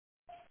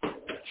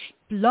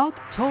Blog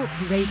Talk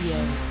Radio.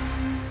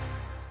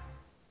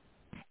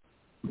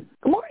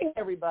 Good morning,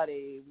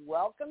 everybody.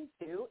 Welcome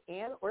to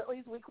Ann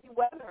Ortelee's Weekly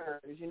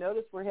Weather. As you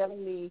notice, we're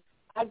having the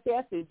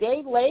podcast a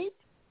day late,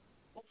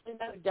 hopefully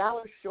not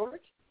 $1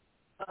 short.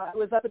 I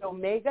was up in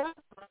Omega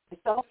on my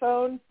cell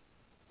phone,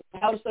 the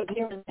house up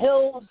here in the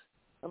hills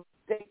of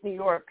upstate New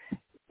York.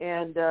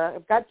 And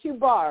I've got 2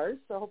 bars,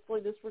 so hopefully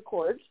this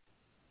records.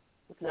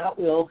 If not,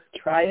 we'll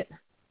try it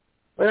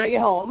when I get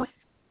home.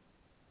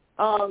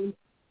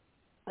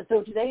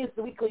 So today is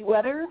the weekly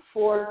weather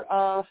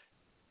for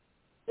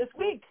this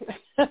week,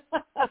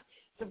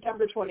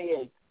 September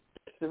 28th,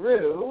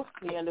 through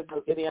the end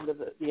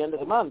of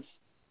the month,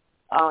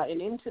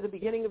 and into the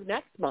beginning of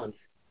next month.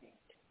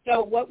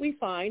 So what we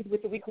find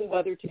with the weekly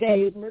weather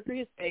today is Mercury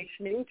is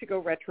stationing to go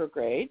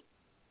retrograde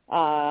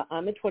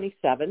on the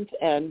 27th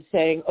and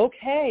saying,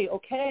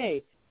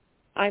 okay,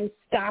 I'm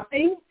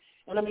stopping,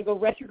 and I'm going to go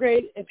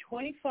retrograde at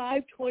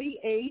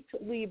 25-28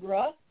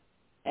 Libra.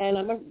 And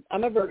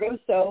I'm a Virgo,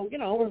 so,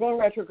 we're going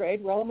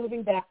retrograde. We're all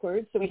moving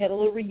backwards. So we had a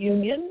little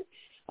reunion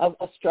of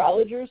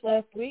astrologers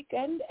last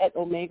weekend at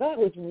Omega. It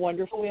was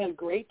wonderful. We had a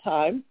great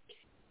time.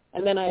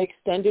 And then I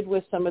extended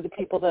with some of the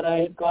people that I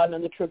had gone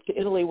on the trip to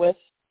Italy with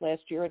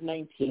last year at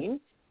 19.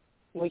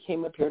 And we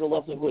came up here to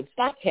lovely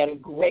Woodstock, had a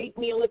great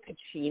meal at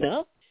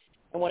Cucina.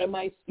 And one of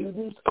my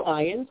students'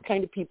 clients,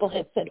 kind of people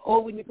had said,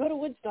 when you go to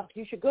Woodstock,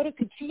 you should go to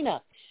Cucina.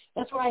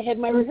 That's where I had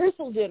my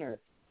rehearsal dinner.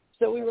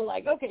 So we were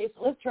like, okay,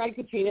 so let's try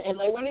Cucina.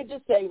 And I wanted to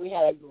say we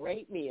had a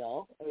great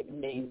meal. It was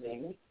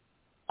amazing,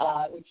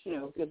 which,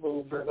 good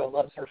little Virgo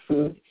loves her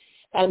food.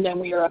 And then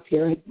we are up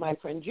here at my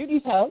friend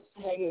Judy's house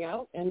hanging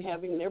out and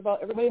having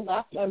everybody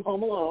left. I'm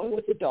home alone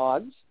with the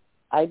dogs,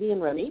 Ivy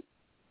and Remy,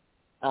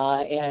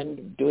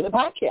 and doing the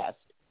podcast.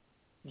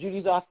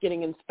 Judy's off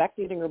getting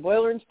her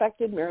boiler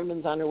inspected.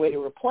 Merriman's on her way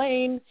to her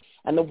plane,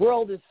 and the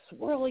world is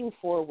swirling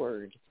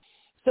forward.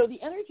 So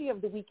the energy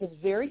of the week is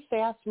very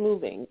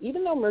fast-moving,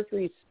 even though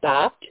Mercury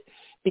stopped,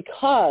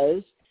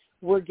 because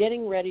we're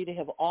getting ready to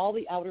have all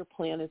the outer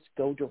planets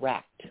go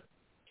direct.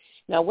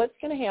 Now, what's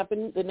going to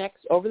happen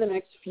over the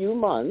next few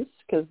months,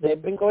 because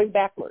they've been going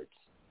backwards.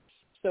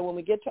 So when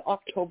we get to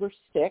October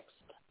 6th,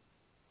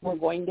 we're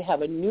going to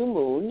have a new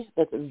moon.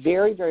 That's a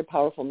very, very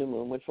powerful new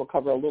moon, which we'll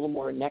cover a little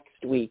more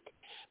next week.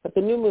 But the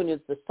new moon is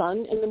the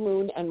sun and the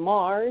moon and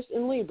Mars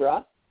in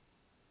Libra,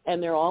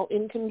 and they're all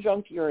in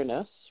conjunct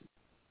Uranus.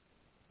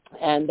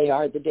 And they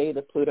are the day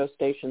that Pluto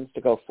stations to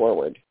go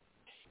forward.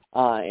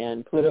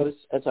 And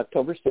it's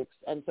October 6th,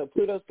 and so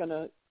Pluto's going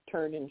to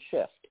turn and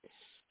shift.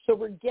 So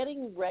we're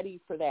getting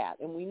ready for that.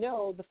 And we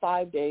know the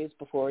 5 days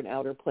before an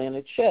outer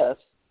planet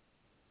shifts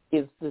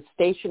is the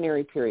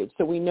stationary period.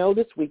 So we know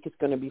this week is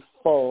going to be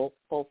full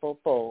of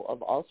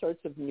all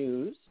sorts of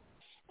news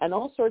and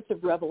all sorts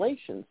of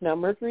revelations. Now,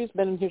 Mercury's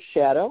been in his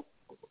shadow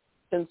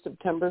since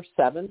September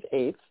 7th,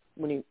 8th,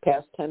 when he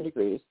passed 10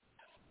 degrees.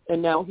 And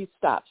now he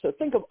stopped. So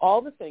think of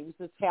all the things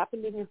that's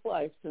happened in your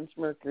life since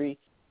Mercury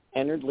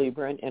entered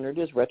Libra and entered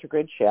his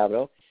retrograde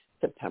shadow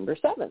September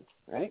 7th,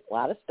 right? A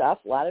lot of stuff,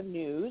 a lot of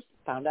news,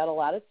 found out a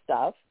lot of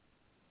stuff.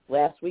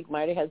 Last week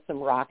might have had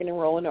some rocking and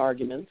rolling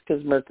arguments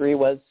because Mercury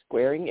was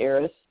squaring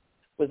Eris,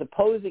 was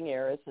opposing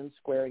Eris and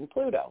squaring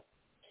Pluto.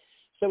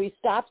 So he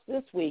stops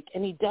this week,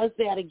 and he does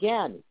that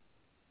again.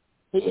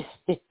 He's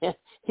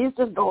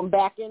just going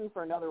back in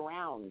for another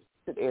round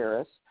at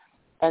Eris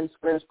and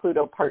squares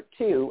Pluto part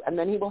 2, and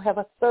then he will have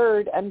a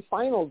third and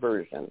final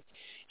version.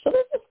 So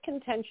this is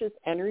contentious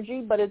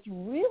energy, but it's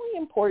really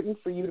important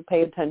for you to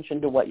pay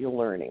attention to what you're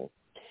learning.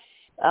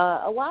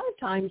 A lot of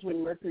times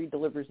when Mercury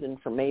delivers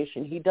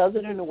information, he does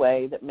it in a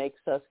way that makes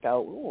us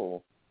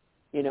go,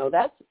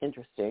 that's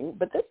interesting.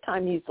 But this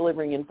time he's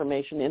delivering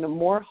information in a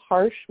more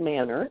harsh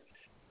manner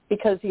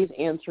because he's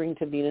answering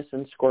to Venus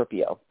in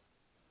Scorpio.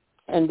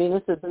 And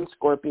Venus is in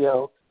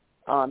Scorpio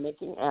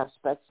making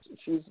aspects.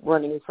 She's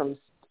running from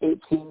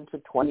 18 to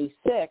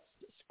 26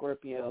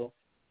 Scorpio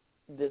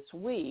this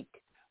week,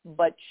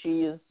 but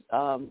she is,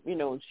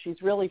 she's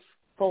really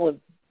full of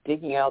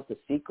digging out the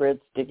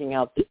secrets, digging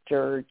out the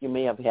dirt. You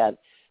may have had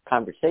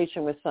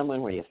conversation with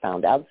someone where you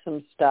found out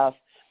some stuff.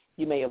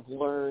 You may have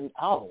learned,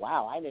 oh,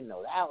 wow, I didn't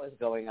know that was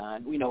going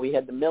on. We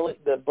had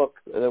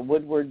the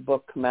Woodward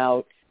book come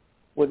out,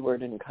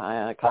 Woodward and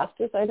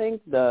Costas, I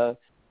think, the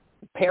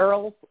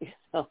peril,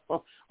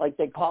 like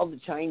they called the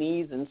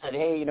Chinese and said,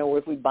 hey,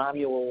 if we bomb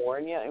you, we'll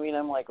warn you. I mean,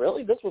 I'm like,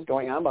 really? This was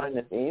going on behind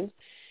the scenes?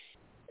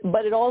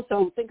 But it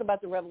also, think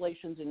about the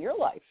revelations in your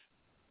life,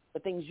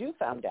 the things you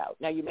found out.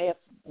 Now, you may have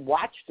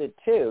watched it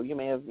too. You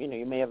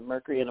may have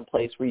Mercury in a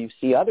place where you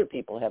see other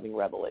people having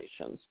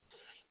revelations.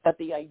 But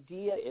the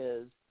idea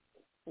is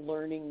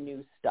learning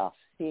new stuff,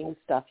 seeing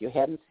stuff you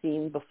hadn't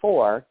seen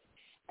before,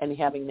 and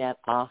having that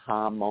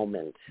aha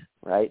moment,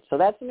 right? So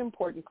that's an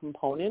important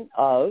component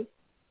of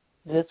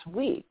this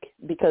week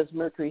because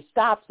Mercury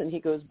stops and he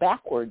goes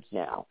backwards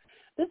now.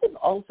 This is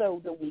also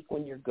the week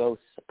when your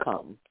ghosts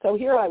come. So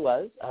here I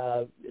was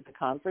at the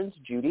conference,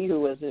 Judy,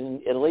 who was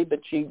in Italy, but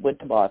she went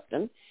to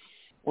Boston,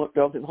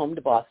 drove him home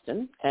to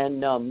Boston,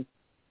 and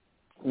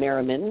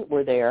Merriman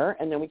were there,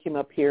 and then we came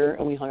up here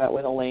and we hung out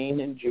with Elaine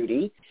and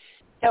Judy.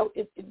 So,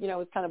 it's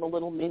kind of a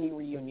little mini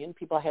reunion,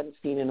 people I hadn't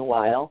seen in a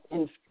while.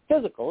 In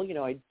physical,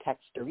 I'd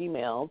text or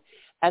emailed,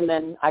 and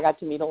then I got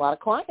to meet a lot of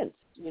clients,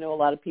 a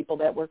lot of people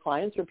that were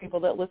clients or people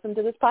that listened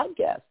to this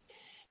podcast.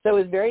 So it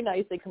was very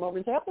nice. They come over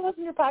and say, oh, listen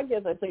to your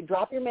podcast. I'd say,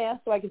 drop your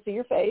mask so I can see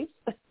your face,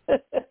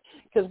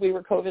 because we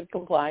were COVID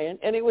compliant.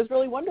 And it was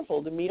really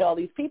wonderful to meet all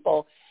these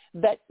people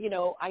that,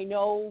 I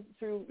know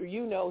through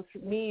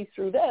me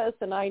through this,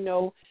 and I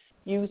know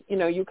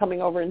you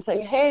coming over and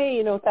saying,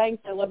 hey,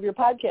 thanks, I love your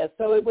podcast.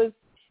 So it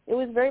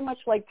was very much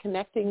like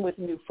connecting with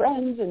new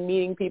friends and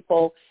meeting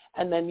people.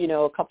 And then,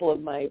 a couple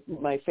of my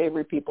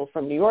favorite people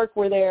from New York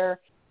were there,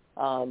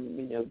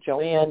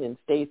 Joanne and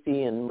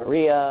Stacy and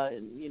Maria.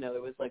 And,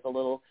 it was like a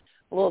little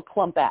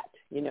clumpette,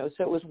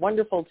 so it was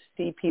wonderful to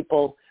see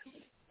people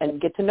and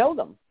get to know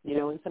them,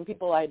 and some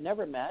people I had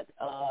never met,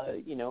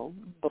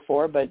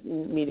 before, but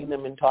meeting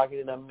them and talking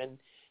to them and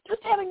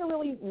just having a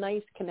really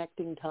nice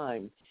connecting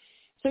time.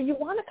 So you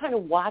want to kind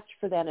of watch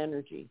for that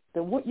energy.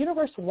 The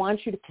universe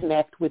wants you to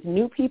connect with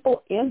new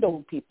people and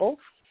old people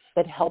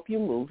that help you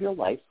move your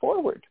life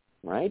forward,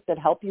 right? That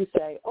help you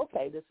say,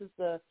 okay, this is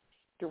the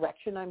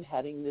direction I'm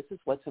heading. This is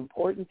what's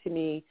important to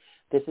me.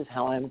 This is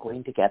how I'm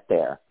going to get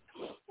there.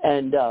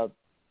 And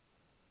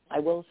I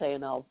will say,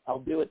 and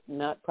I'll do it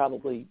not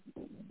probably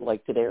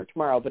like today or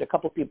tomorrow, but a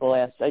couple people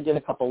asked, I did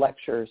a couple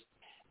lectures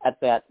at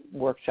that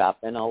workshop,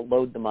 and I'll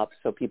load them up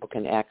so people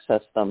can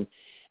access them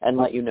and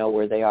let you know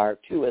where they are,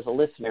 too, as a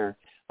listener.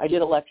 I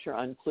did a lecture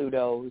on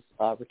Pluto's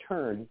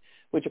return,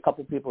 which a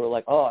couple people were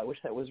like, oh, I wish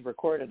that was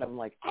recorded. I'm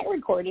like, I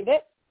recorded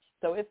it.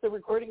 So if the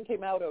recording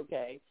came out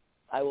okay,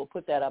 I will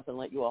put that up and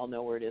let you all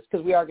know where it is,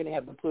 because we are going to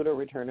have the Pluto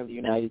return of the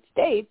United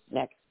States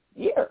next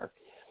year.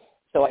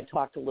 So I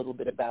talked a little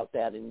bit about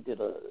that and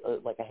did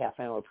a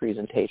half-hour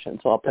presentation.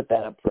 So I'll put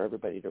that up for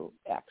everybody to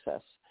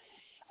access.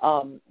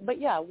 But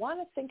yeah, I want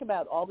to think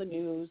about all the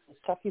news, the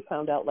stuff you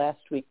found out last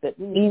week that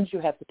means you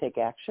have to take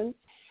action.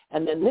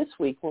 And then this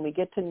week, when we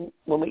get to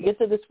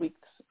this week,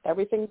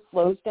 everything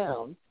slows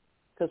down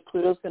because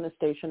Pluto's going to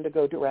station to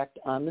go direct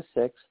on the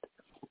 6th.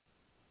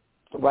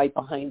 Right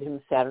behind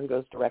him, Saturn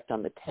goes direct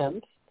on the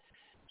 10th.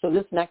 So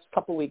this next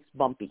couple weeks,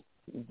 bumpy,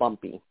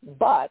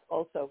 but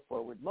also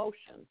forward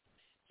motion.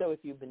 So if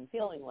you've been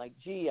feeling like,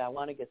 gee, I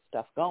want to get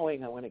stuff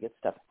going, I want to get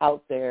stuff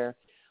out there,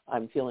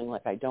 I'm feeling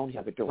like I don't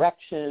have a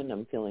direction,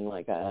 I'm feeling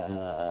like,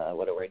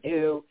 what do I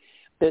do?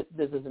 This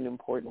is an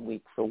important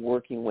week for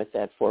working with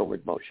that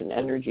forward motion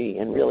energy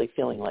and really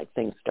feeling like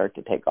things start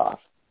to take off.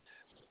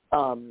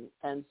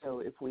 And so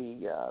if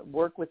we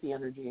work with the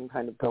energy and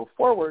kind of go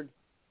forward,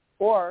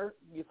 or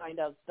you find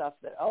out stuff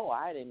that, oh,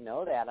 I didn't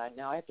know that,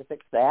 now I have to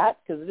fix that,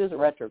 because it is a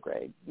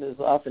retrograde. There's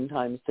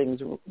oftentimes things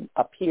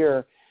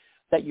appear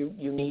that you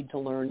need to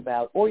learn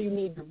about, or you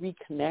need to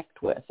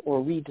reconnect with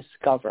or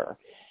rediscover.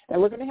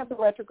 And we're going to have the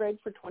retrograde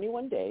for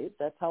 21 days.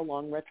 That's how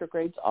long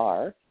retrogrades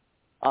are.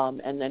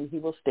 And then he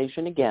will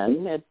station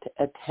again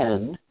at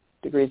 10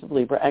 degrees of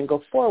Libra and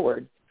go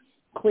forward,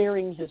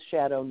 clearing his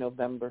shadow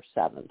November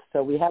 7th.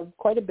 So we have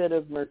quite a bit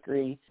of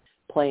Mercury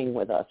playing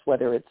with us,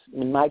 whether it's,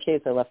 in my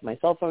case, I left my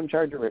cell phone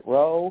charger at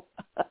Row,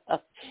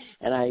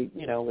 and I,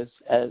 was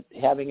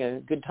having a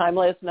good time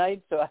last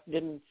night, so I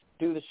didn't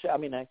do the show. I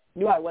mean, I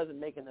knew I wasn't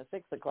making the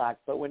 6 o'clock,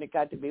 but when it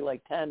got to be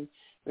like 10,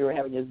 we were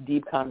having this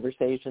deep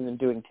conversation and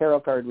doing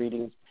tarot card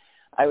readings.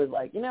 I was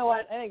like, you know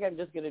what, I think I'm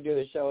just going to do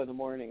the show in the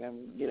morning.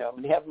 I'm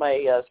going to have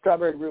my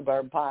strawberry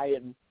rhubarb pie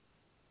and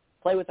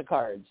play with the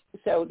cards.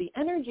 So the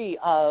energy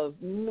of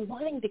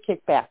wanting to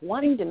kick back,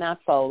 wanting to not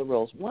follow the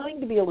rules,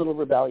 wanting to be a little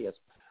rebellious.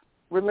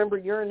 Remember,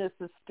 Uranus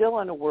is still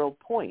on a world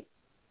point.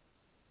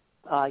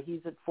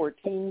 He's at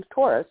 14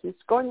 Taurus. He's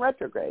going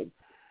retrograde,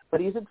 but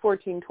he's at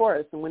 14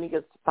 Taurus, and when he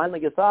finally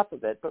gets off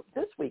of it, but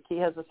this week he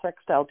has a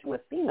sextile to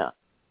Athena.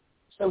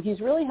 So he's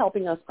really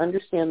helping us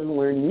understand and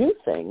learn new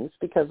things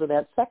because of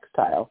that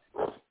sextile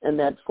and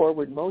that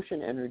forward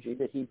motion energy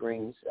that he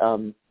brings,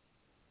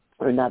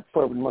 or not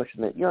forward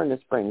motion that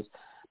Uranus brings,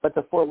 but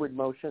the forward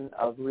motion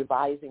of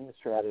revising the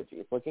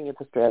strategies, looking at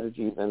the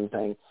strategies and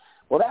saying,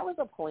 well, that was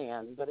a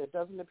plan, but it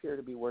doesn't appear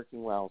to be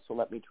working well, so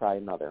let me try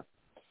another.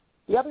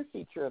 The other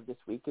feature of this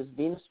week is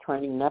Venus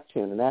trining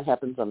Neptune, and that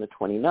happens on the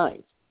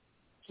 29th.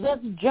 So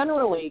that's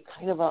generally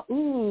kind of a,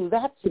 ooh,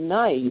 that's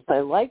nice. I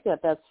like that.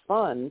 That's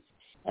fun.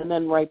 And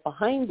then right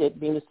behind it,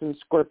 Venus in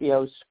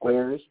Scorpio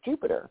squares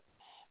Jupiter.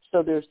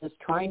 So there's this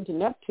trine to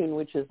Neptune,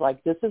 which is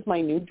like, this is my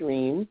new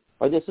dream,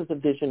 or this is a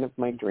vision of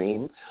my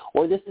dream,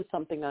 or this is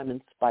something I'm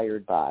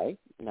inspired by,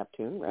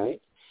 Neptune,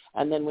 right?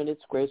 And then when it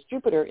squares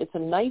Jupiter, it's a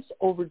nice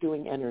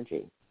overdoing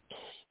energy.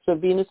 So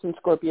Venus in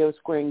Scorpio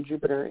squaring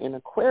Jupiter in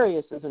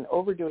Aquarius is an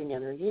overdoing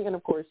energy. And,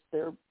 of course,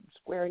 they're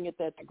squaring at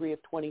that degree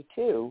of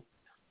 22,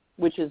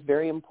 which is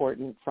very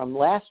important from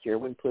last year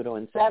when Pluto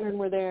and Saturn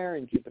were there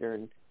and Jupiter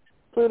and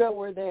Pluto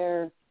were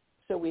there.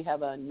 So we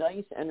have a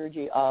nice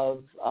energy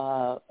of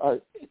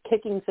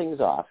kicking things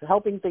off,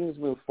 helping things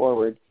move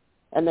forward.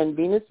 And then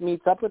Venus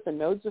meets up with the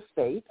nodes of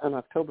fate on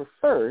October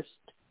 1st.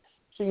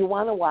 So you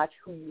want to watch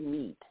who you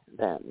meet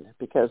then,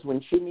 because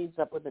when she meets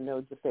up with the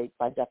nodes of fate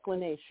by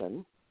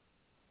declination,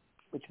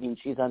 which means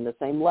she's on the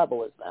same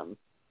level as them,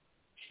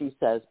 she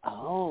says,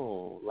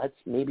 oh, let's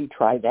maybe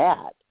try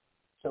that.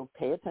 So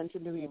pay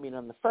attention to who you meet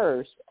on the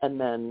first,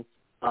 and then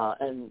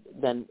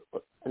on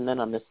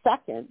the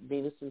second,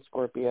 Venus in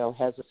Scorpio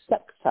has a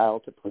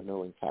sextile to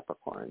Pluto in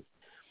Capricorn.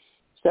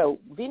 So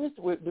Venus,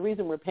 the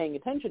reason we're paying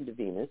attention to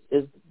Venus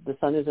is the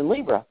sun is in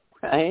Libra,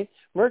 right?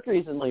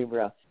 Mercury's in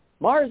Libra.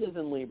 Mars is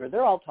in Libra.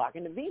 They're all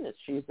talking to Venus.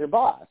 She's their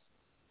boss.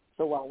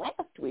 So while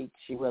last week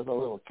she was a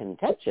little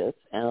contentious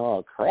and a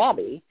little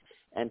crabby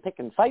and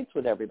picking fights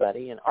with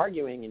everybody and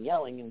arguing and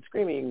yelling and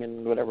screaming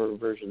and whatever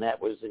version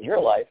that was in your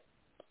life,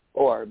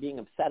 or being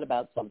upset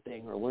about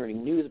something or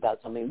learning news about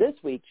something, this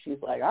week she's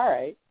like, all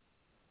right,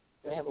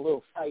 we have a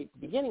little fight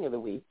at the beginning of the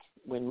week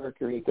when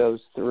Mercury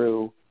goes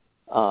through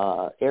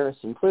Eris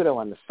and Pluto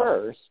on the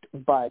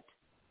 1st, but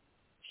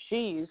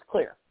she's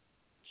clear.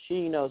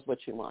 She knows what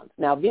she wants.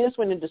 Now, Venus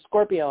went into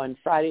Scorpio on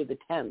Friday the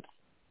 10th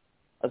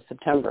of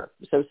September.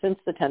 So since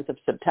the 10th of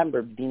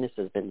September, Venus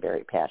has been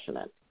very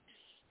passionate.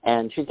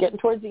 And she's getting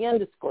towards the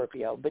end of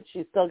Scorpio, but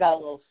she's still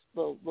got a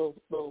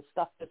little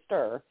stuff to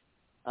stir.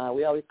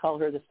 We always call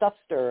her the stuff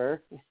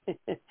stirrer.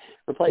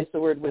 Replace the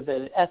word with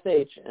an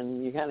SH,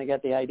 and you kind of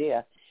get the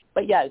idea.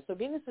 But, yeah, so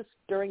Venus is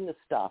stirring the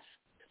stuff.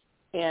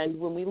 And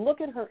when we look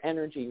at her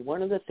energy,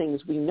 one of the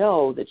things we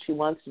know that she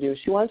wants to do is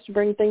she wants to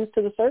bring things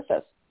to the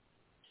surface.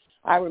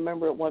 I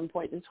remember at one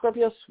point in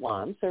Scorpio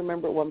swamps, I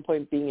remember at one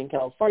point being in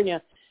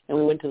California, and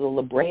we went to the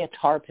La Brea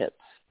tar pits.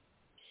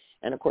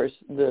 And, of course,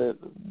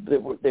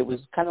 it was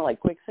kind of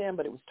like quicksand,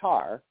 but it was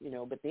tar,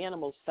 but the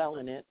animals fell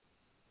in it,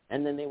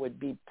 and then they would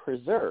be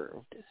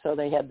preserved. So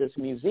they had this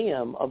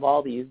museum of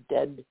all these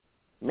dead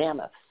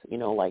mammoths,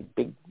 like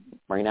big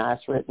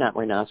not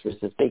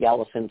rhinoceroses, big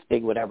elephants,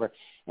 big whatever.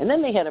 And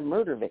then they had a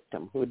murder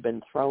victim who had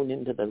been thrown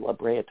into the La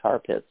Brea tar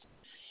pits.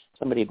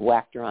 Somebody had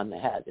whacked her on the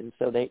head.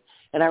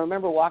 And I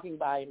remember walking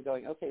by and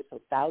going, okay,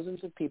 so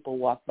thousands of people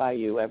walk by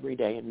you every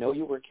day and know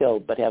you were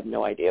killed but have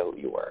no idea who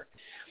you were.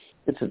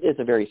 It's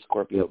a very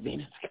Scorpio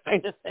Venus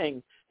kind of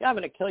thing. Yeah, I'm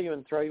going to kill you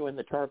and throw you in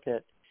the tar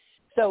pit.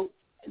 So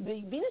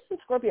the Venus in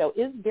Scorpio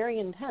is very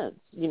intense.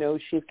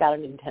 She's got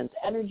an intense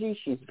energy.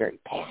 She's very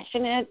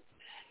passionate.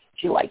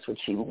 She likes what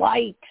she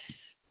likes.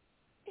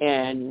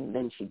 And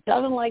then she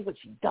doesn't like what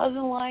she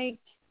doesn't like.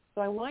 So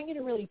I want you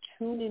to really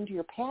tune into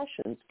your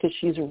passions because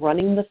she's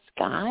running the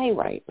sky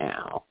right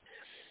now.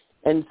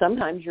 And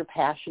sometimes you're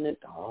passionate,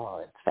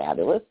 oh, it's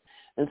fabulous.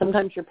 And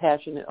sometimes you're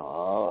passionate,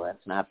 oh,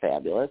 that's not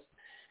fabulous.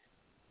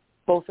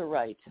 Both are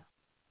right.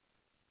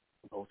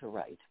 Both are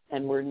right.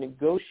 And we're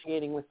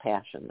negotiating with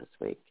passion this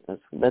week.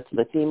 That's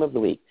the theme of the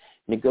week.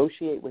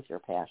 Negotiate with your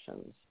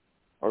passions,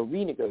 or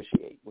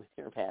renegotiate with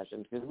your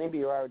passions, because maybe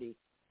you already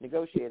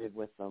negotiated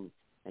with them,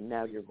 and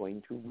now you're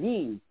going to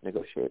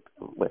renegotiate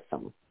with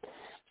them.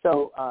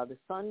 So the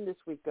sun this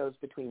week goes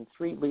between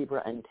 3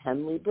 Libra and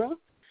 10 Libra.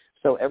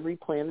 So every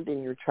planet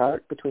in your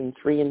chart between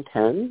 3 and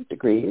 10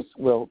 degrees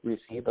will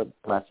receive a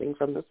blessing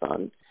from the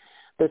sun.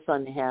 The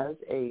sun has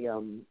a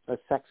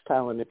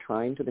sextile and a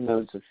trine to the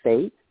nodes of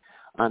fate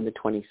on the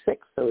 26th,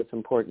 so it's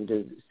important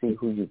to see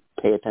who you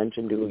pay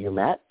attention to, who you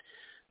met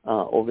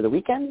over the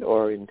weekend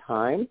or in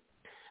time.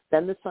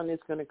 Then the sun is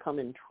going to come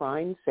in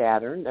trine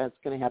Saturn. That's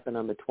going to happen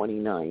on the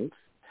 29th,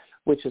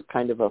 which is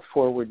kind of a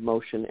forward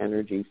motion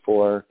energy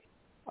for,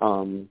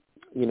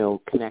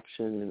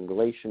 connection and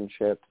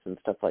relationships and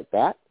stuff like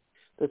that.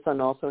 The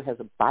sun also has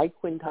a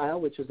biquintile,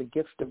 which is a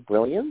gift of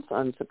brilliance,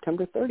 on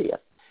September 30th.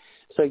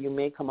 So you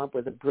may come up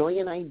with a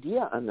brilliant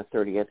idea on the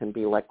 30th and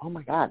be like, oh,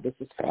 my God, this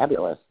is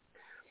fabulous.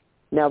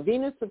 Now,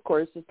 Venus, of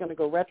course, is going to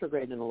go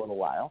retrograde in a little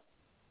while.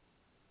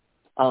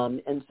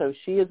 And so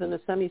she is in a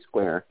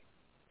semi-square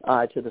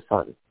to the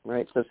sun,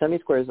 right? So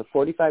semi-square is a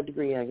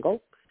 45-degree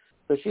angle.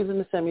 So she's in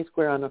a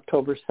semi-square on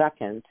October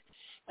 2nd.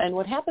 And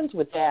what happens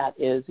with that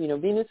is,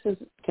 Venus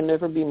can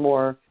never be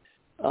more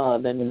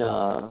than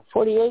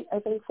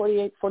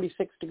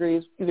 46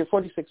 degrees, either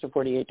 46 or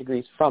 48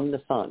 degrees from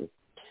the sun.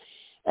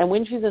 And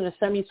when she's in a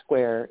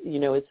semi-square,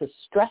 it's a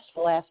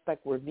stressful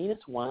aspect where Venus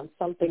wants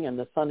something and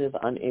the sun is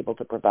unable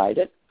to provide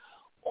it,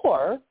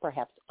 or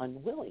perhaps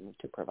unwilling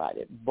to provide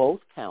it.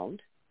 Both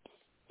count,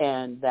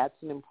 and that's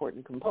an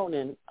important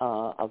component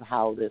of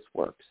how this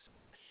works.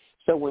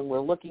 So when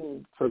we're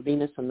looking for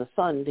Venus and the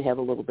sun to have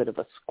a little bit of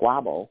a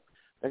squabble,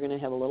 they're going to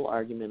have a little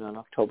argument on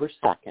October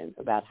 2nd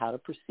about how to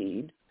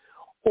proceed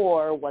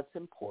or what's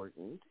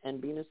important.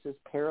 And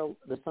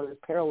the sun is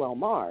parallel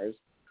Mars,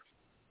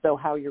 so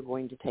how you're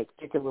going to take,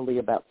 particularly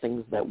about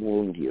things that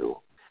wound you,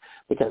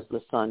 because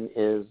the sun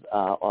is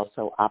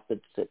also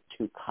opposite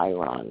to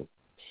Chiron.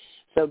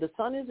 So the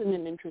sun is in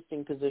an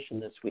interesting position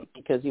this week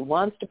because he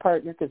wants to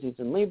partner because he's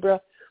in Libra,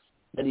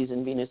 but he's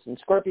in Venus and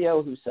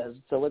Scorpio, who says,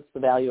 so what's the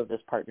value of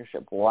this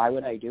partnership? Why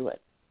would I do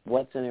it?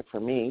 What's in it for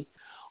me?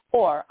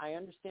 Or I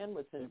understand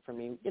what's in it for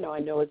me. I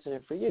know what's in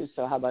it for you,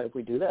 so how about if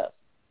we do this?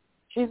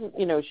 She's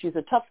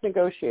a tough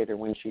negotiator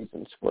when she's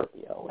in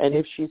Scorpio. And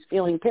if she's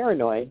feeling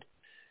paranoid,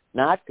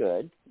 not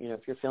good.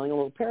 If you're feeling a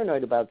little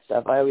paranoid about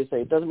stuff, I always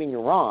say it doesn't mean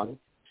you're wrong.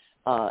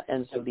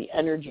 And so the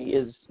energy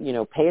is,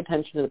 pay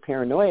attention to the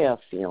paranoia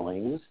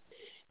feelings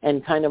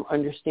and kind of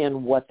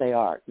understand what they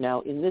are.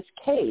 Now, in this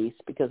case,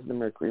 because of the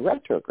Mercury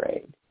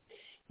retrograde,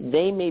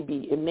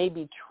 it may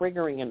be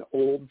triggering an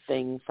old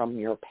thing from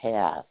your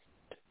past,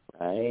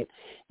 right?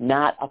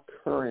 Not a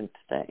current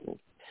thing.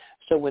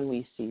 So when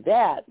we see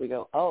that, we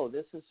go, oh,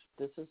 this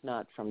is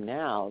not from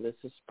now. This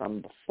is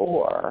from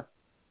before.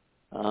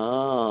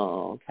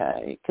 Oh,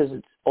 okay, because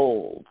it's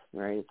old,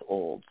 right? It's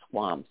old.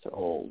 Swamps are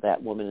old.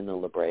 That woman in the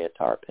La Brea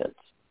tar pits,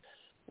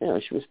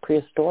 she was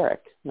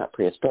prehistoric. Not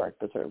prehistoric,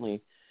 but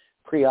certainly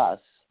pre-us,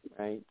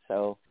 right?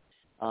 So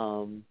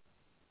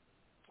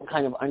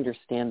kind of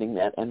understanding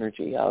that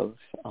energy of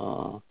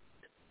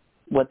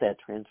what that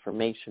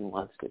transformation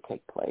wants to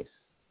take place.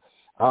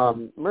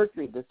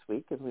 Mercury this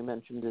week, as we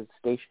mentioned, is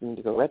stationing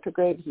to go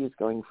retrograde. He's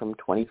going from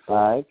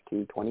 25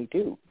 to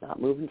 22, not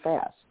moving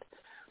fast.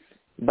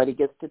 But he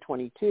gets to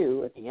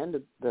 22 at the end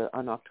of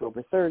on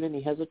October 3rd, and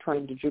he has a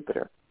trine to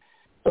Jupiter.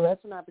 So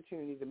that's an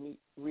opportunity to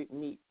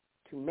meet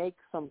to make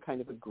some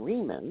kind of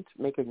agreement,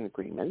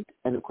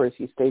 And, of course,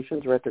 he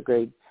stations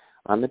retrograde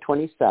on the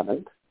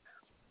 27th.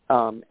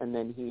 And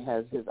then he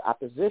has his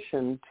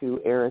opposition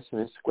to Eris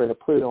and his square to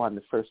Pluto on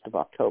the 1st of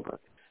October.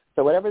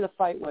 So whatever the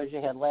fight was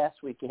you had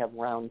last week, you have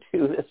round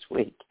 2 this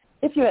week,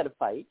 if you had a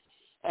fight.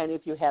 And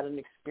if you had an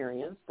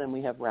experience, then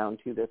we have round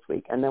 2 this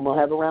week. And then we'll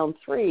have a round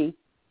 3,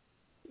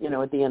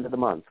 at the end of the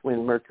month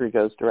when Mercury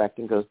goes direct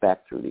and goes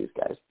back through these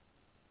guys.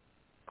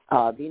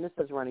 Venus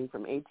is running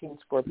from 18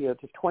 Scorpio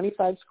to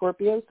 25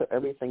 Scorpio, so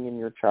everything in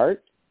your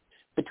chart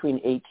between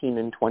 18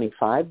 and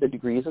 25, the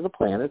degrees of the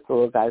planets, the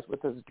little guys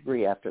with a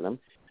degree after them,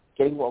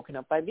 getting woken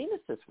up by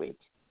Venus this week.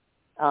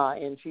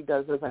 And she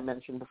does, as I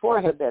mentioned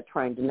before, have that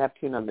trine to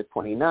Neptune on the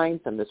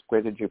 29th and the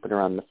square to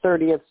Jupiter on the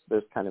 30th. So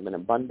there's kind of an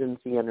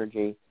abundancy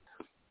energy.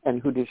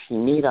 And who does she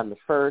meet on the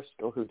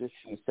 1st, or who does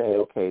she say,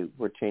 okay,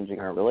 we're changing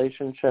our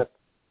relationship?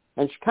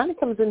 And she kind of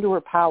comes into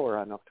her power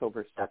on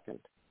October 2nd.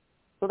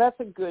 So that's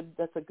a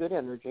good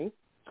energy.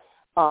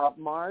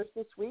 Mars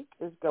this week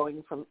is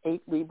going from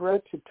 8 Libra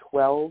to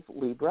 12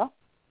 Libra.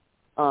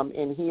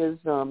 And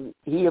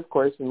he, of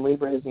course, in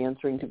Libra is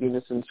answering to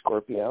Venus in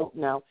Scorpio.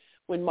 Now,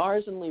 when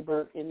Mars and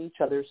Libra are in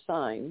each other's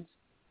signs,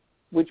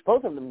 which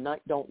both of them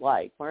don't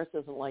like, Mars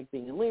doesn't like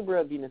being in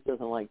Libra, Venus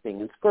doesn't like being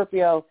in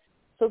Scorpio,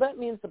 so that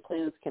means the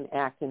planets can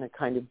act in a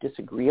kind of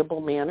disagreeable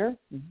manner,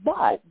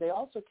 but they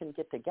also can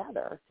get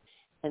together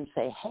and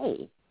say,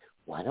 hey,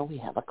 why don't we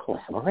have a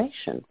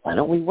collaboration? Why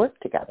don't we work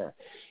together?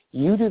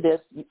 You do this.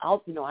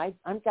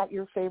 I've got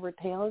your favorite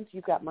talents.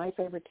 You've got my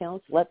favorite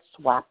talents. Let's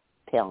swap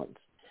talents.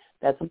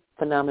 That's a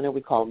phenomenon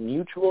we call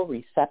mutual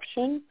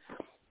reception,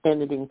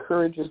 and it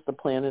encourages the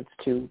planets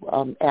to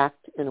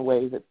act in a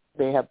way that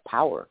they have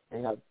power,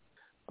 they have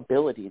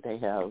ability, they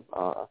have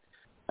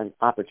an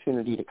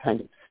opportunity to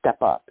kind of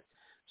step up.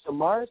 So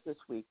Mars this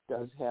week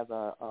does have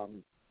a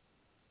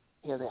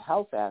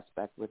health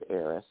aspect with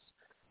Eris.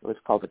 It's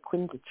called the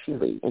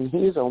Quindecili, and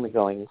he's only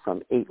going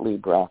from 8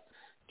 Libra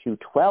to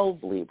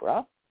 12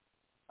 Libra.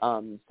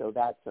 So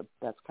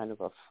that's kind of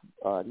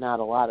a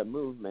not a lot of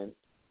movement,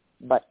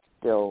 but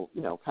still,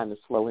 kind of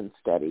slow and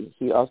steady.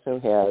 He also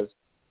has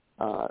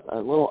a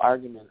little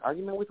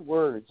argument with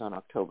words on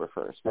October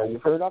 1st. Now,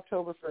 you've heard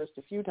October 1st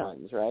a few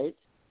times, right?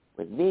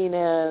 With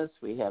Venus,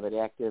 we have it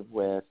active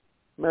with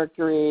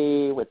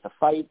Mercury, with the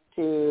fight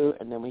too,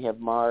 and then we have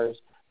Mars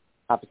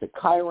opposite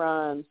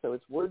Chiron, so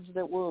it's words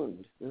that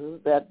wound. This is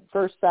that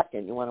first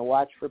second you want to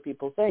watch for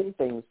people saying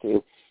things to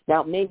you.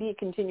 Now, it may be a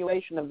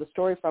continuation of the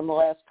story from the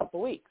last couple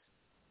of weeks,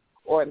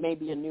 or it may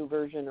be a new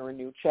version or a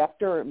new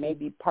chapter, or it may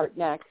be part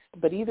next,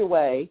 but either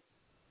way,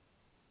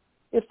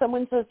 if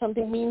someone says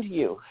something mean to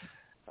you,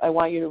 I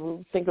want you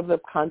to think of the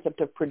concept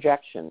of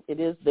projection. It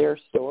is their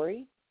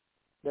story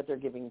that they're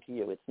giving to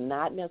you. It's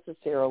not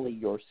necessarily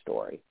your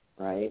story,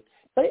 right?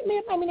 But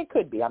it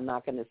could be. I'm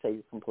not going to say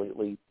you're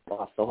completely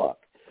off the hook.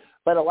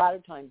 But a lot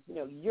of times,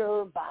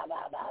 you're blah,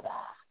 blah, blah, blah.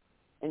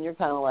 And you're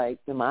kind of like,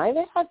 am I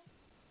that?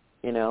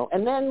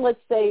 And then let's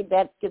say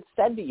that gets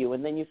said to you,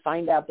 and then you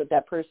find out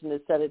that person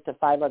has said it to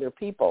 5 other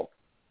people.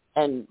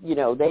 And,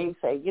 they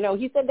say,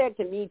 he said that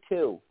to me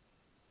too.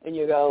 And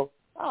you go,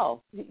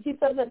 oh, he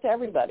says that to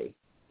everybody.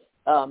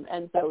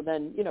 And so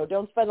then,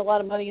 don't spend a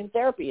lot of money in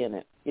therapy in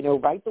it.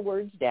 Write the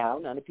words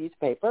down on a piece of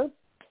paper,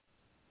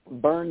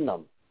 burn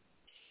them.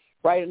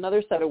 Write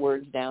another set of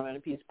words down on a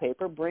piece of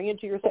paper, bring it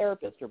to your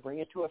therapist or bring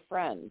it to a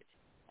friend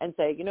and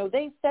say,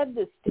 they said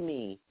this to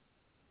me.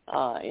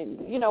 And,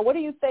 what do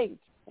you think?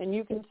 And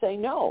you can say,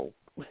 no,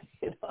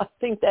 I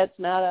think that's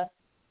not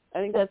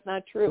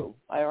true.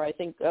 Or I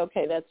think,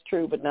 okay, that's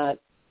true, but not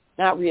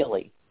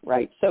really.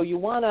 Right. So you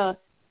want to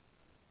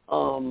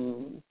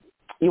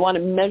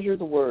measure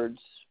the words,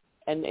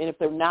 and if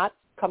they're not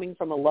coming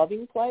from a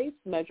loving place,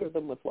 measure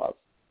them with love.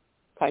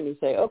 Kind of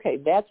say, okay,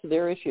 that's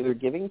their issue they're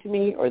giving to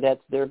me, or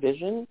that's their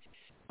vision,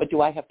 but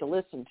do I have to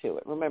listen to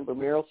it? Remember,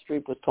 Meryl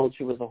Streep was told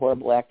she was a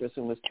horrible actress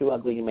and was too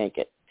ugly to make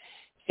it.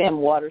 Sam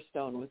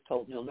Waterstone was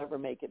told, you'll never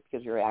make it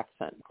because of your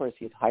accent. Of course,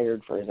 he's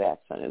hired for his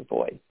accent and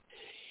voice.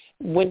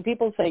 When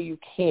people say you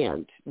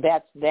can't,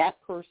 that's that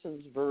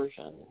person's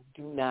version.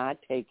 Do not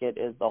take it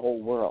as the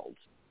whole world.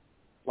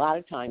 A lot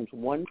of times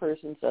one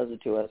person says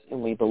it to us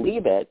and we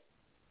believe it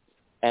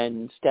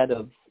instead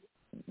of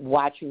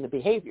watching the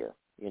behavior,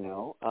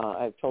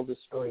 I've told this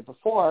story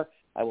before.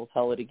 I will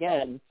tell it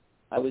again.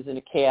 I was in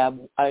a cab.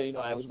 I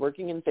was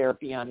working in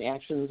therapy on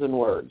actions and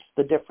words,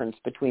 the difference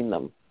between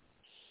them.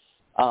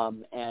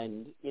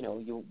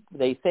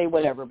 They say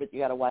whatever, but you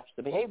got to watch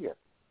the behavior,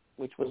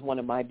 which was one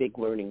of my big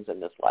learnings in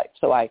this life.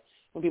 So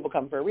when people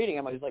come for a reading,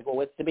 I'm always like, well,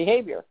 what's the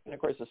behavior? And, of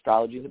course,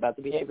 astrology is about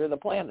the behavior of the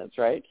planets,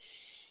 right?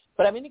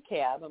 But I'm in a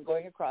cab. I'm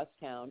going across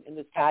town, and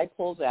this guy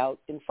pulls out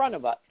in front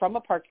of us, from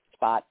a parking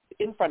spot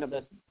in front of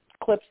us,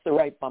 clips the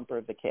right bumper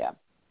of the cab,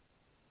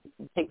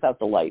 takes out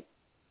the light.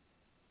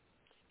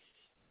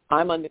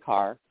 I'm on the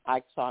car.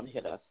 I saw him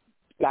hit us.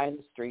 The guy in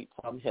the street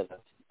saw him hit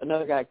us.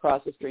 Another guy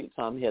across the street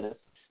saw him hit us.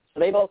 So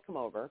they both come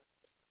over.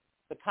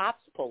 The cops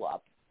pull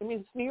up. I mean,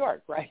 it's New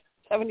York, right?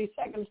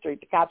 72nd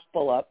Street. The cops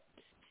pull up.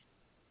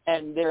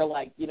 And they're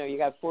like, you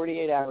got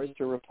 48 hours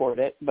to report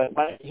it, but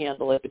why don't you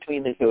handle it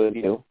between the two of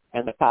you?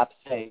 And the cops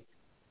say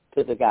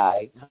to the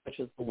guy, how much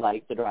is the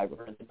light, the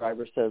driver? And the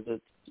driver says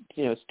it's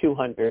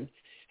 $200.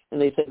 And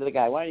they say to the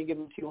guy, why don't you give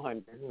him $200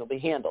 and it'll be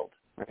handled,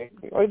 right?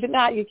 Or if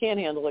not, you can't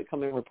handle it,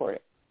 come and report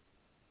it.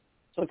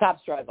 So the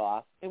cops drive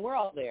off, and we're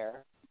all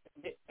there.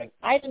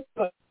 I didn't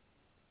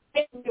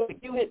do it.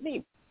 You hit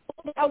me.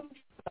 I'm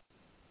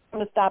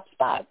going to stop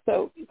spot.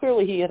 So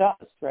clearly he hit us,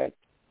 right?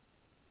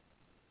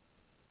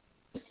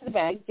 Goes to the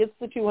bank, gets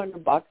the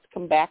 $200,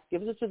 come back,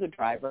 gives it to the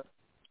driver.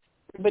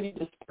 Everybody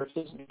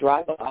disperses, we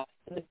drive off,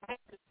 and the guy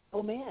says,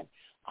 oh, man,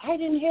 I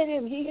didn't hit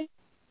him. He hit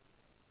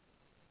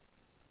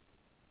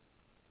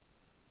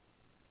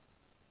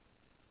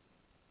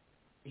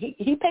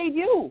He paid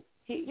you.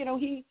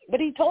 But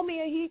he told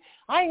me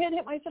I hit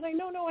him. I said, I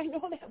know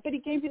that, but he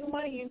gave you the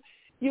money.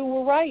 You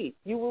were right.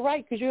 You were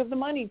right because you have the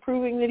money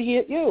proving that he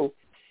hit you.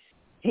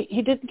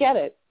 He didn't get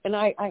it. And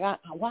I got,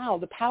 wow,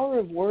 the power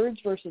of words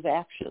versus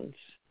actions.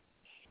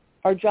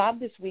 Our job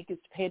this week is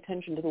to pay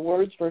attention to the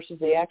words versus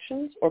the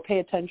actions, or pay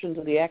attention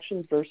to the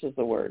actions versus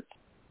the words.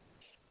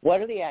 What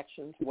are the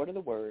actions? What are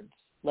the words?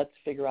 Let's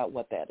figure out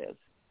what that is.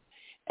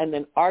 And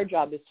then our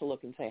job is to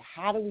look and say,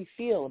 how do we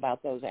feel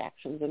about those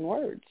actions and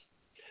words?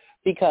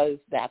 Because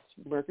that's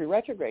Mercury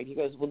retrograde. He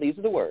goes, well, these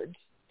are the words.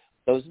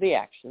 Those are the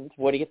actions.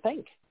 What do you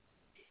think?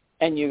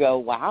 And you go,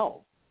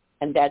 wow.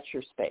 And that's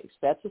your space.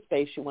 That's the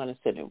space you want to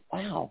sit in.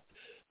 Wow.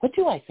 What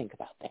do I think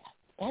about that?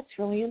 That's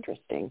really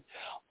interesting.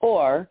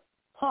 Or,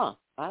 I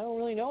don't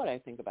really know what I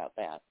think about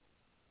that.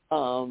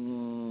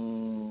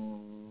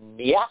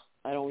 Yeah,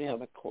 I don't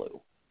have a clue.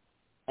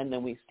 And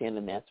then we stand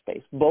in that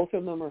space. Both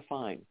of them are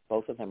fine.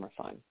 But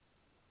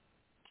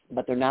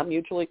they're not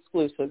mutually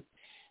exclusive.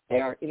 They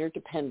are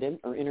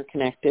interdependent or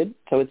interconnected,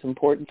 so it's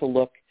important to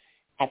look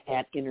at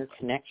that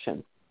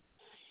interconnection.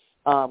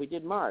 We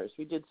did Mars.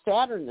 We did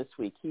Saturn this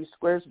week. He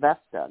squares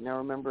Vesta. Now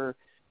remember,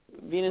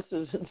 Venus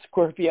is in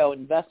Scorpio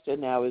and Vesta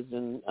now is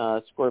in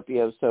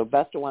Scorpio, so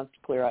Vesta wants to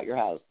clear out your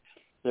house.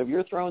 So if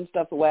you're throwing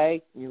stuff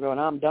away, you're going,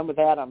 I'm done with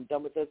that, I'm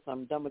done with this,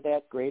 I'm done with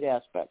that, great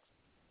aspects.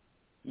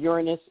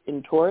 Uranus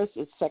in Taurus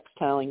is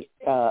sextiling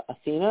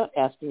Athena,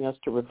 asking us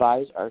to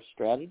revise our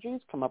strategies,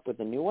 come up with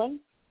a new one.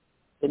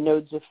 The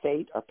nodes of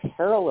fate are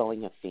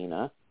paralleling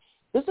Athena.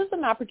 This is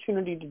an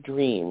opportunity to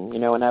dream.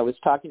 And I was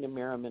talking to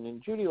Merriman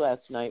and Judy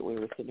last night. We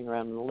were sitting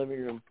around in the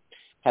living room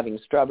having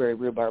strawberry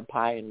rhubarb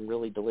pie and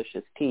really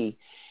delicious tea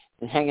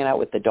and hanging out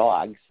with the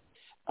dogs.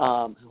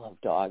 I love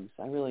dogs.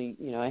 I really,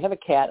 I have a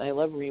cat and I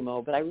love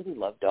Remo, but I really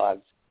love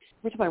dogs.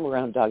 Every time I'm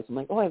around dogs, I'm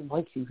like, oh, I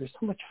like you. You're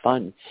so much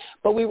fun.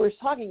 But we were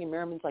talking, and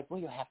Merriman's like, well,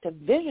 you have to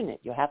vision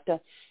it. You have to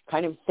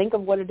kind of think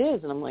of what it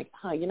is. And I'm like,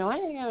 I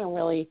don't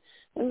really,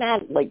 I'm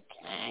not like,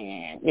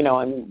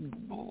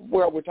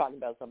 we're talking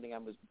about something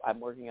I'm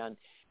working on.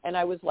 And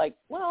I was like,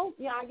 well,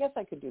 yeah, I guess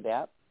I could do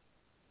that.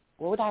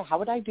 How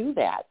would I do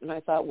that? And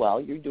I thought,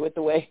 well, you do it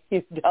the way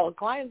you tell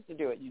clients to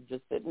do it. You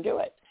just sit and do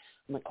it.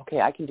 I'm like,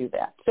 okay, I can do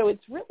that. So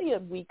it's really a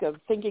week of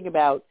thinking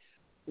about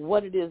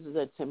what it is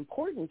that's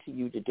important to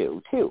you to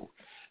do, too,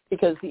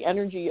 because the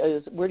energy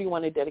is where do you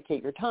want to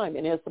dedicate your time?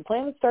 And as the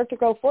planets start to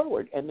go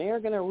forward, and they are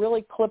going to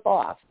really clip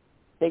off,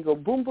 they go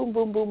boom, boom,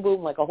 boom, boom,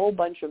 boom, like a whole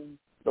bunch of,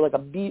 like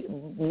a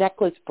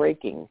necklace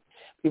breaking.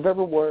 If you've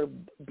ever wore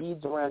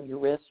beads around your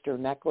wrist or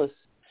necklace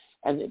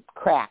and it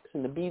cracks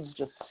and the beads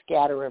just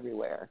scatter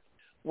everywhere,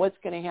 what's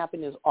going to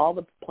happen is all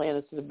the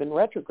planets that have been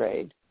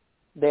retrograde,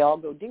 they all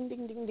go ding,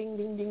 ding, ding, ding,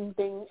 ding, ding,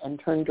 ding,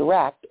 and turn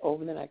direct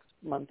over the next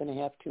month and a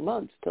half, 2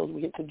 months, till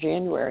we get to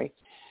January,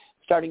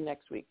 starting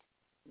next week.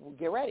 Well,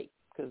 get ready,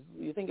 because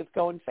you think it's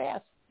going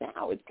fast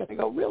now. It's going to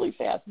go really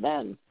fast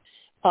then.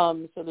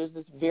 So there's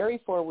this very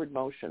forward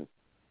motion.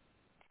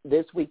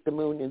 This week the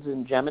moon is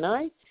in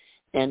Gemini,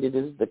 and it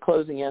is the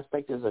closing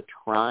aspect is a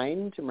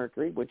trine to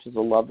Mercury, which is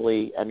a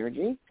lovely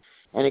energy,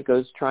 and it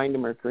goes trine to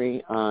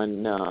Mercury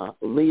on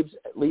leaves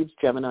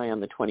Gemini on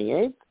the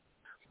 28th.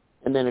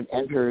 and then it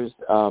enters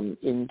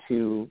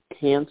into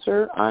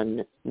Cancer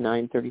on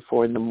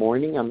 9:34 in the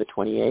morning on the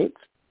 28th,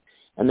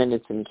 and then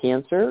it's in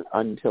Cancer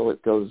until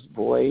it goes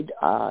void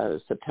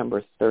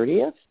September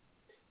 30th,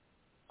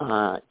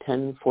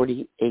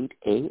 10:48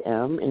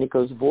 a.m., and it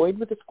goes void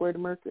with a square to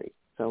Mercury.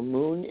 So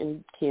Moon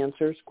in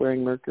Cancer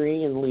squaring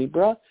Mercury in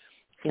Libra,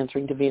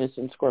 answering to Venus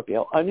in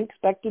Scorpio.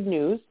 Unexpected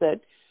news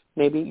that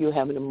maybe you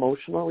have an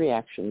emotional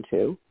reaction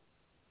to.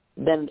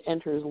 Then it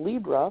enters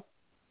Libra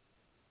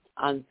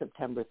on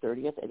September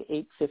 30th at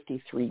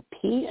 8:53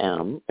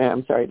 p.m.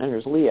 It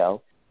enters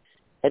Leo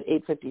at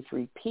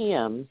 8:53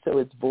 p.m. So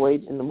it's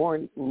void in the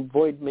morning,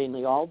 void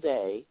mainly all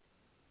day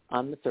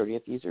on the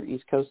 30th. These are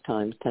East Coast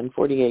times,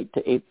 10:48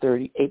 to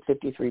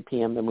 8:53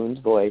 p.m. The moon's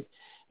void.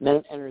 And then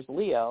it enters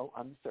Leo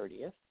on the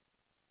 30th.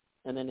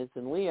 And then it's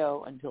in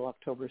Leo until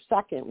October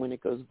 2nd when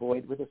it goes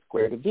void with a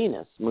square to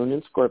Venus. Moon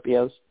in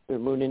Scorpio, or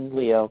Moon in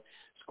Leo,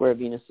 square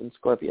Venus in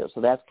Scorpio.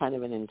 So that's kind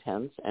of an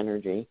intense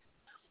energy.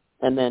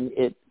 And then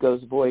it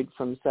goes void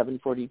from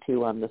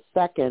 7:42 on the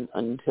 2nd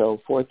until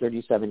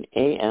 4:37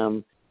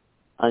 a.m.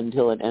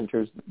 until it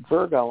enters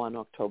Virgo on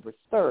October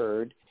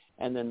 3rd.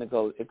 And then it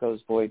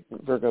goes void,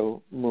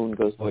 Virgo moon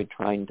goes void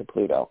trine to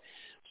Pluto.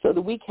 So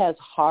the week has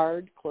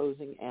hard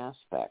closing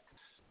aspects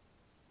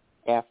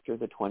after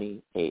the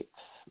 28th.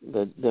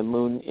 The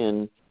moon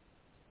in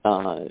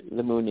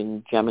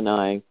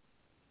Gemini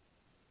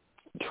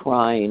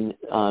trine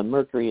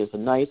Mercury is a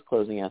nice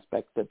closing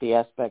aspect, but the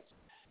aspects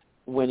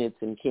when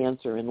it's in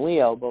Cancer and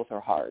Leo both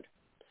are hard,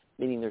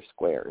 meaning they're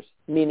squares,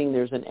 meaning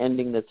there's an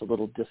ending that's a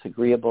little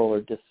disagreeable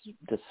or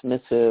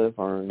dismissive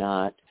or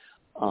not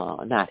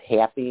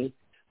happy.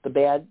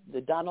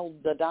 The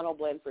Donald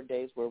Blanford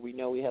days where we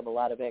know we have a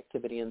lot of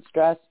activity and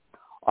stress,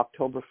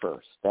 October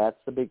 1st. That's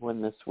the big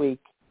one this week.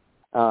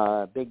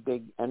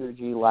 Big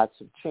energy,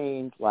 lots of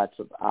change, lots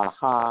of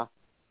aha,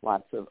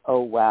 lots of oh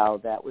wow,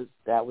 that was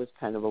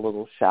kind of a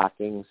little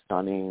shocking,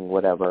 stunning,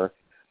 whatever.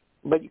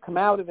 But you come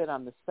out of it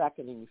on the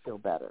 2nd and you feel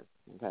better.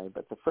 Okay,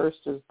 but the first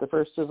is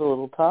a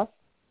little tough,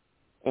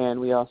 and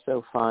we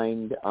also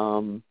find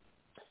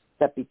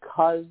that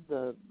because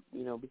the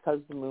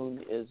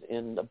moon is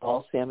in the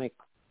balsamic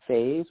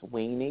phase,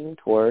 waning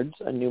towards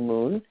a new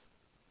moon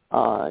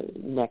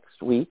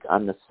next week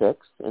on the 6th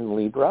in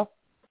Libra.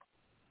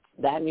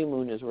 That new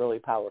moon is really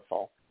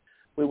powerful.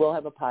 We will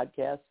have a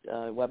podcast,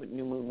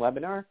 new moon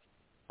webinar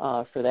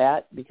for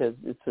that because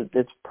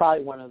it's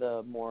probably one of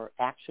the more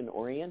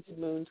action-oriented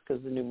moons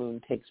because the new moon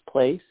takes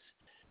place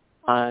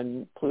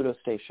on Pluto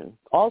station.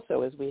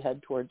 Also, as we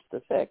head towards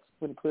the 6th,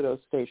 when Pluto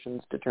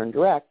stations to turn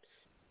direct,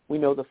 we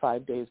know the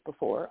 5 days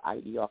before,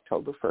 i.e.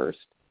 October 1st,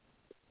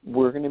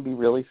 we're going to be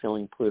really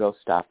feeling Pluto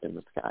stopped in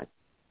the sky.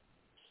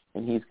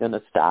 And he's going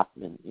to stop,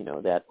 and,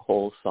 that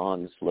whole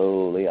song,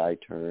 slowly I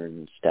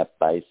turn, step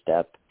by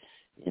step,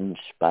 inch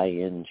by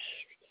inch.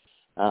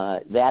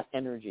 That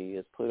energy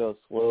as Pluto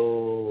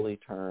slowly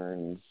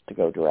turns to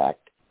go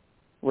direct.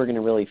 We're going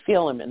to really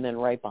feel him, and then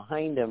right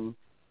behind him,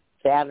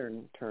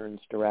 Saturn turns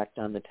direct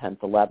on the 10th,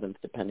 11th,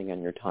 depending on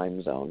your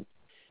time zone.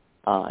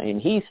 And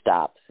he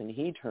stops, and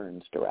he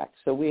turns direct.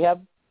 So we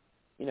have,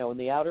 in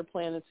the outer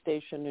planet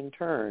station in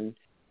turn,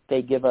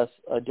 they give us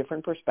a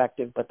different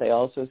perspective, but they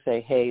also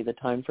say, hey, the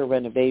time for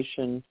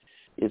renovation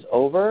is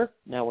over.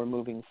 Now we're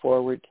moving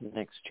forward to the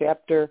next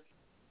chapter.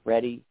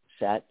 Ready,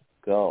 set,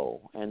 go.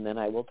 And then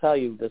I will tell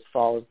you this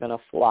fall is going to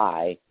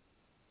fly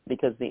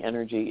because the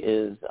energy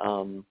is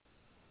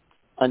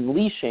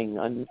unleashing,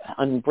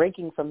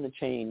 unbreaking from the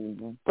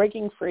chain,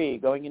 breaking free,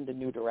 going into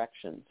new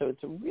directions. So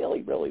it's a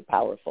really, really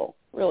powerful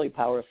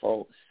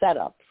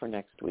setup for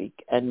next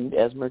week. And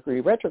as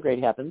Mercury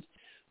retrograde happens,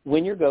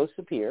 when your ghosts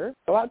appear,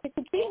 go out and take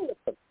a tea with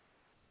them.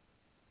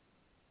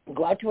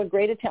 Go out to a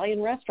great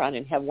Italian restaurant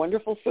and have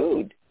wonderful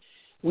food.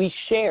 We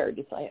shared.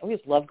 I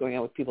always love going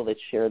out with people that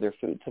share their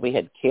food. So we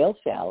had kale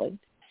salad.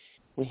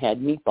 We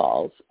had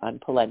meatballs on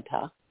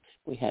polenta.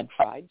 We had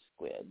fried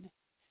squid.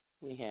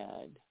 We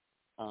had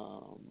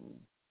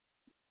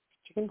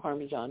chicken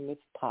parmesan with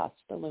pasta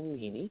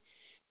linguine.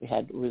 We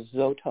had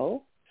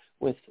risotto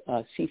with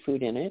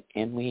seafood in it.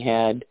 And we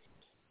had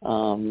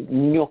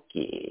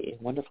gnocchi,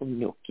 wonderful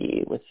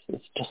gnocchi with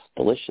just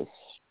delicious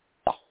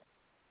stuff.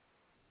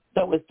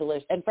 So it was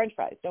delicious. And French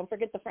fries. Don't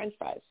forget the French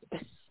fries.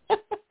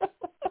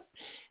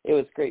 It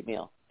was a great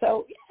meal.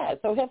 So,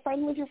 so have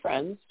fun with your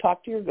friends.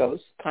 Talk to your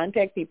ghosts.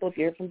 Contact people if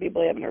you hear from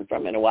people you haven't heard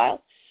from in a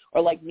while.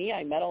 Or like me,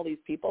 I met all these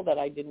people that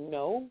I didn't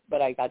know,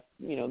 but I got,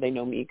 they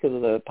know me because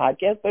of the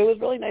podcast. But it was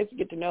really nice to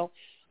get to know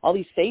all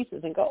these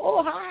faces and go,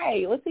 oh,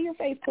 hi, let's see your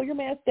face. Pull your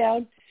mask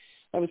down.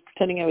 I was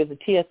pretending I was a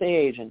TSA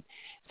agent.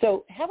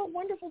 So have a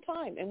wonderful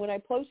time. And when I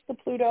post the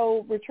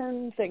Pluto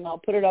return thing, I'll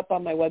put it up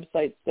on my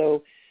website.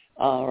 So,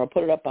 or I'll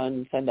put it up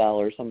on Sendal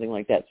or something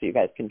like that so you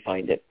guys can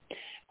find it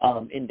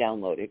and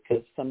download it.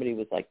 Because somebody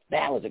was like,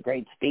 that was a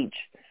great speech.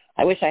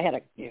 I wish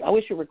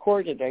you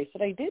recorded it. I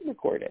said, I did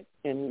record it.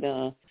 And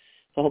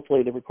so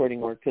hopefully the recording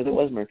worked because it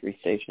was Mercury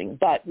stationing.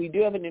 But we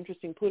do have an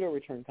interesting Pluto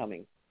return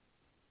coming.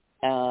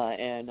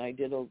 And I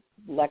did a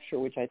lecture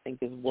which I think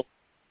is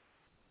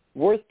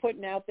worth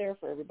putting out there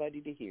for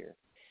everybody to hear.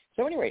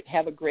 So anyway,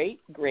 have a great,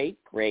 great,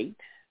 great,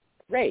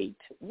 great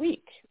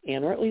week.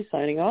 Anne Ortelee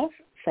signing off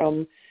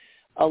from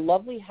a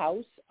lovely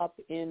house up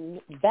in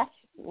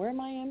where am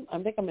I in? I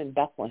think I'm in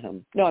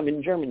Bethlehem. No,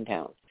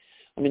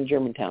 I'm in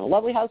Germantown. A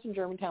lovely house in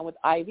Germantown with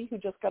Ivy, who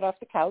just got off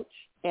the couch,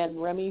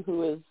 and Remy,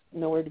 who is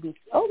nowhere to be.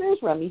 Oh, there's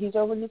Remy. He's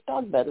over in his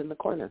dog bed in the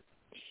corner.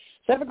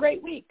 So have a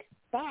great week.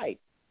 Bye.